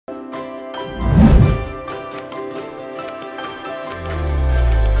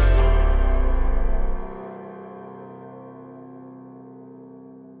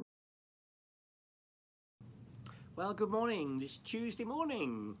Well, good morning. This Tuesday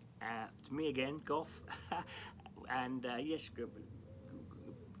morning. It's me again, Goff. And yes,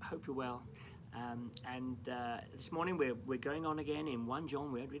 hope you're well. This morning we're going on again in 1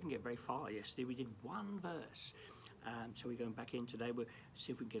 John. We didn't get very far yesterday. We did one verse. So we're going back in today. We'll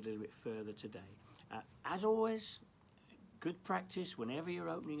see if we can get a little bit further today. As always, good practice whenever you're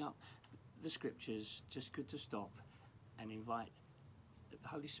opening up the scriptures. Just good to stop and invite the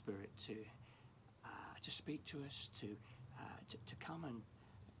Holy Spirit to speak to us, to come and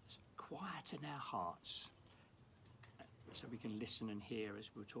quieten our hearts so we can listen and hear,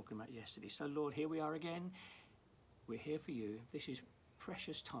 as we were talking about yesterday. So Lord, here we are again. We're here for you. This is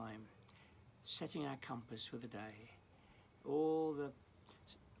precious time, setting our compass for the day. All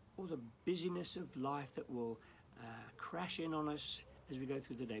the busyness of life that will crash in on us as we go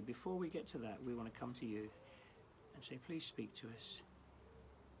through the day. Before we get to that, we want to come to you and say, please speak to us.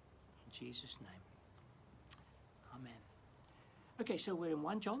 In Jesus' name. Amen. Okay, so we're in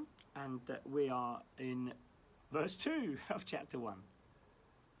 1 John, and we are in verse 2 of chapter 1.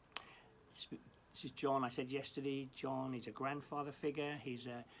 This is John. I said yesterday, John is a grandfather figure. He's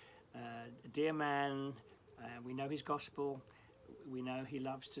a dear man. We know his gospel. We know he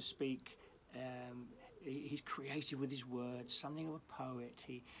loves to speak. He's creative with his words, something of a poet.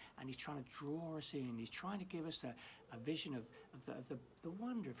 And he's trying to draw us in. He's trying to give us a vision of the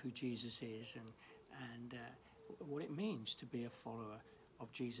wonder of who Jesus is and what it means to be a follower of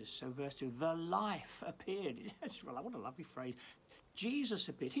Jesus. So verse 2, the life appeared. Well, what a lovely phrase. Jesus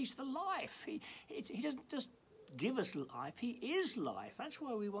appeared. He's the life. He doesn't just give us life. He is life. That's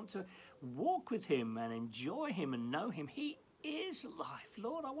why we want to walk with him and enjoy him and know him. He is life.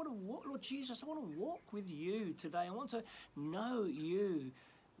 Lord, I want to walk, Lord Jesus, I want to walk with you today. I want to know you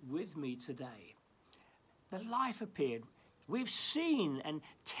with me today. The life appeared. We've seen and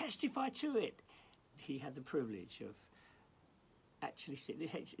testified to it. He had the privilege of actually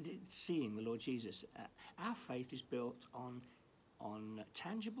seeing the Lord Jesus. Our faith is built on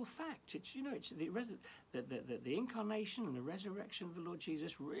tangible fact. It's the incarnation and the resurrection of the Lord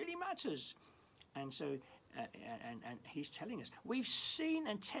Jesus really matters. And so, and he's telling us, we've seen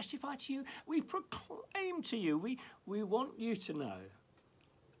and testified to you. We proclaim to you. We want you to know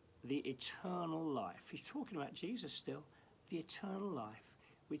the eternal life. He's talking about Jesus still. The eternal life,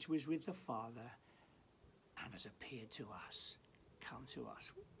 which was with the Father and has appeared to us, come to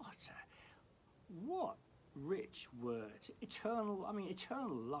us. What rich words. Eternal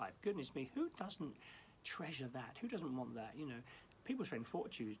life. Goodness me, who doesn't treasure that? Who doesn't want that? You know, people spend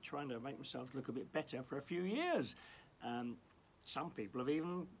fortunes trying to make themselves look a bit better for a few years. Some people have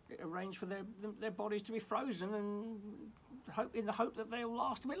even arranged for their bodies to be frozen and in the hope that they'll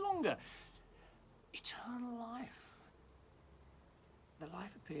last a bit longer. Eternal life. The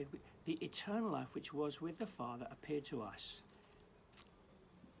life appeared. The eternal life which was with the Father appeared to us.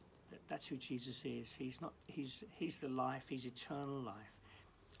 That's who Jesus is. He's the life. He's eternal life,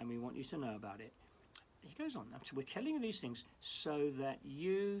 and we want you to know about it. He goes on. So we're telling you these things so that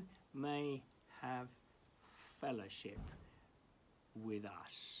you may have fellowship with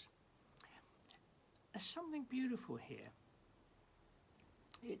us. There's something beautiful here.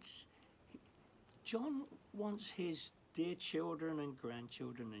 John wants his dear children and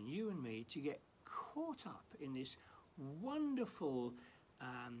grandchildren and you and me to get caught up in this wonderful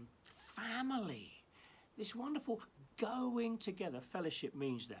family, this wonderful going together. Fellowship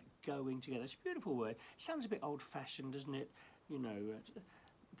means that, going together. It's a beautiful word. Sounds a bit old-fashioned, doesn't it? You know,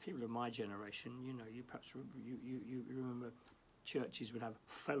 people of my generation, you know, you perhaps you remember churches would have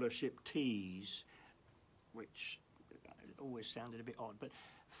fellowship teas, which always sounded a bit odd, but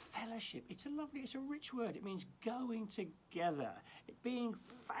fellowship, it's a rich word. It means going together, being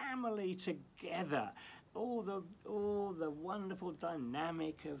family together, all the wonderful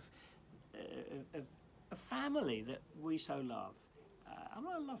dynamic of a family that we so love. I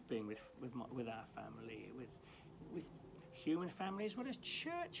love being with our family, with human family as well as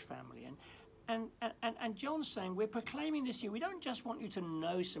church family. And John's saying, we're proclaiming this to you. We don't just want you to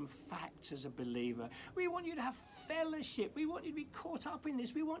know some facts as a believer. We want you to have fellowship. We want you to be caught up in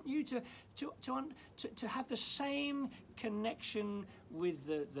this. We want you to have the same connection with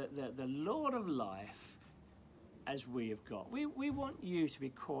the Lord of life as we have got. We want you to be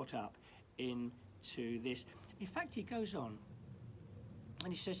caught up into this. In fact, he goes on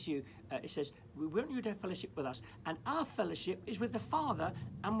and he says to you, we want you to have fellowship with us, and our fellowship is with the Father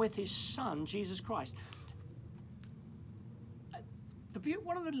and with his Son, Jesus Christ.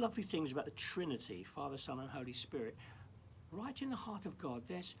 One of the lovely things about the Trinity, Father, Son, and Holy Spirit, right in the heart of God,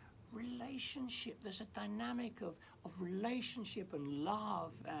 there's relationship. There's a dynamic of relationship and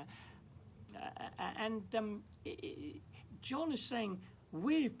love. John is saying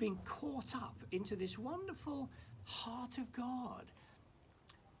we've been caught up into this wonderful heart of God,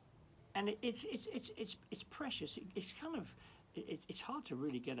 and it's precious. It's kind of it's hard to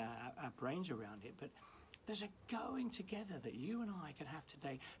really get our brains around it, but there's a going together that you and I can have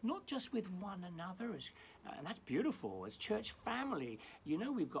today, not just with one another, and that's beautiful, as church family. You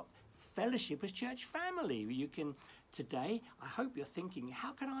know, we've got fellowship as church family. You can, today, I hope you're thinking,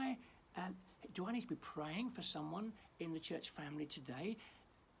 how can I, do I need to be praying for someone in the church family today?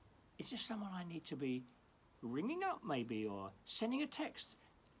 Is there someone I need to be ringing up maybe, or sending a text?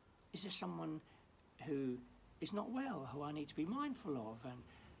 Is there someone who is not well, who I need to be mindful of? And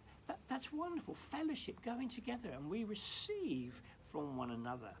that's wonderful. Fellowship, going together, and we receive from one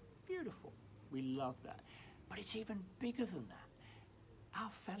another. Beautiful. We love that. But it's even bigger than that. Our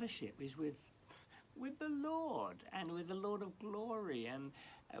fellowship is with the Lord, and with the Lord of glory, and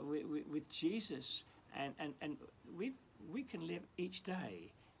with Jesus. And we can live each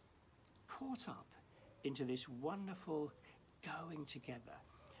day caught up into this wonderful going together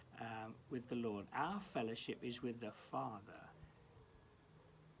with the Lord. Our fellowship is with the Father.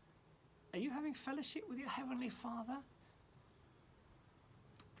 Are you having fellowship with your Heavenly Father?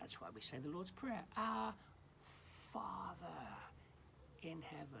 That's why we say the Lord's Prayer. Our Father in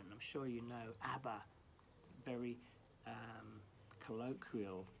heaven. I'm sure you know Abba, very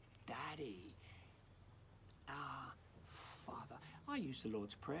colloquial, Daddy. Our Father. I use the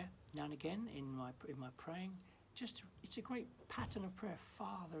Lord's Prayer now and again in my praying. It's a great pattern of prayer.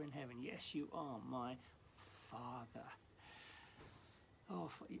 Father in heaven. Yes, you are my Father. Oh,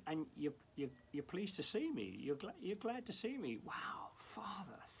 and you're pleased to see me. You're glad to see me. Wow,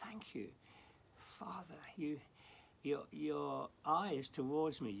 Father, thank you, Father. Your eye is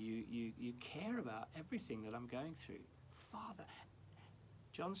towards me. You care about everything that I'm going through, Father.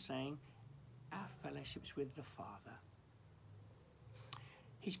 John's saying our fellowship's with the Father.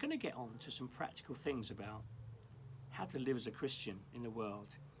 He's going to get on to some practical things about how to live as a Christian in the world,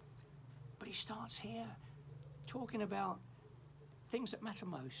 but he starts here talking about things that matter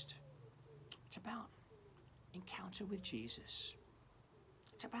most. It's about encounter with Jesus.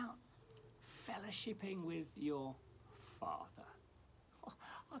 It's about fellowshipping with your Father. Oh,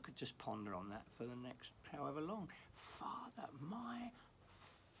 I could just ponder on that for the next however long. Father, my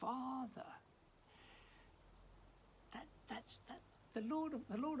Father. That's the Lord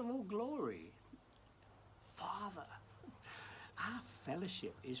of all glory. Father. Our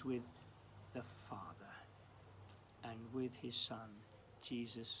fellowship is with the Father, and with his Son,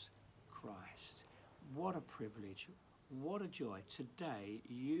 Jesus Christ. What a privilege, what a joy. Today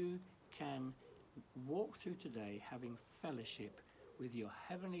you can walk through today having fellowship with your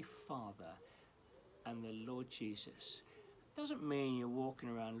Heavenly Father and the Lord Jesus. Doesn't mean you're walking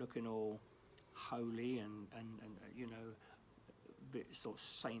around looking all holy and you know, a bit sort of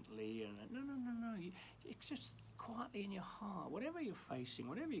saintly, and no. It's just quietly in your heart, whatever you're facing,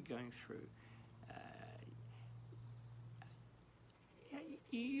 whatever you're going through.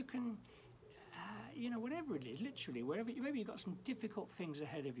 You can, you know, whatever it is, literally, wherever, maybe you've got some difficult things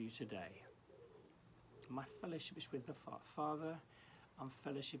ahead of you today. My fellowship is with the Father. I'm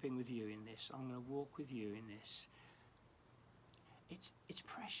fellowshipping with you in this. I'm going to walk with you in this. It's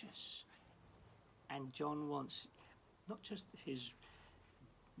precious. And John wants not just his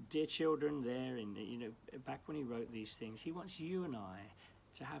dear children there, and you know, back when he wrote these things, he wants you and I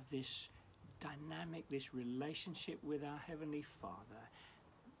to have this dynamic, this relationship with our Heavenly Father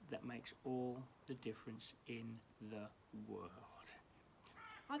that makes all the difference in the world.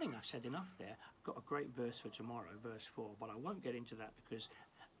 I think I've said enough there. I've got a great verse for tomorrow, verse 4, but I won't get into that because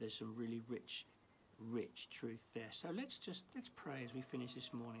there's some really rich truth there. So let's pray as we finish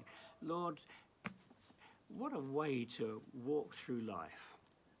this morning. Lord, what a way to walk through life,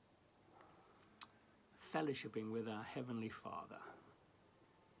 fellowshipping with our Heavenly Father.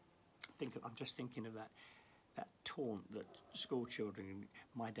 I'm just thinking of that taunt that school children,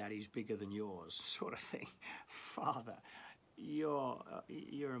 my daddy's bigger than yours, sort of thing. Father, you're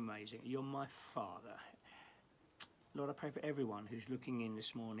amazing. You're my Father. Lord, I pray for everyone who's looking in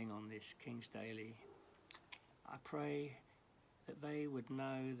this morning on this King's Daily. I pray that they would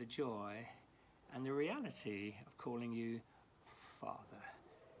know the joy and the reality of calling you Father,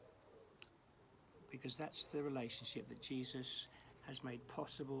 because that's the relationship that Jesus has made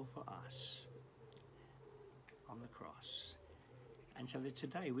possible for us on the cross. And so that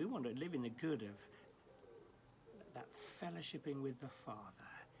today we want to live in the good of that fellowshipping with the Father.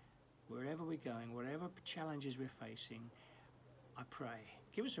 Wherever we're going, whatever challenges we're facing, I pray,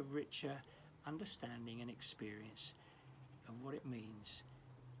 give us a richer understanding and experience of what it means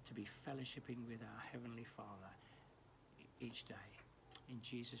to be fellowshipping with our Heavenly Father each day. In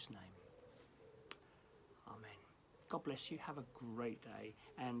Jesus' name. Amen. God bless you. Have a great day.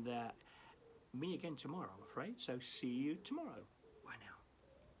 And me again tomorrow, I'm afraid. So see you tomorrow.